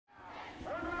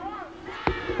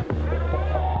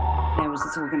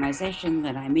this organization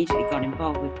that I immediately got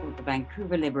involved with called the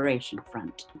Vancouver Liberation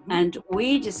Front. And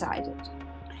we decided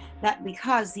that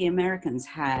because the Americans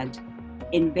had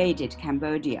invaded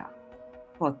Cambodia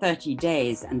for 30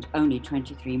 days and only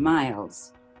 23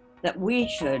 miles, that we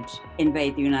should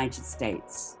invade the United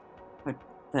States for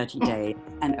 30 days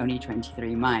and only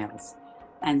 23 miles.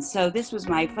 And so this was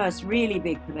my first really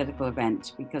big political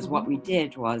event, because what we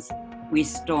did was we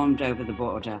stormed over the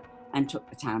border and took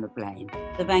the town of Blaine.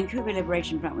 The Vancouver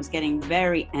Liberation Front was getting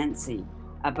very antsy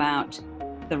about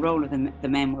the role of the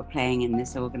men were playing in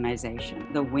this organization.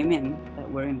 The women that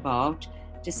were involved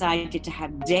decided to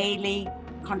have daily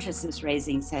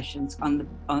consciousness-raising sessions on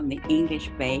the English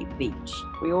Bay beach.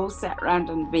 We all sat around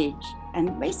on the beach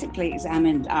and basically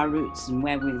examined our roots and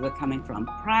where we were coming from.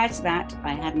 Prior to that,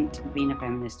 I hadn't been a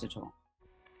feminist at all.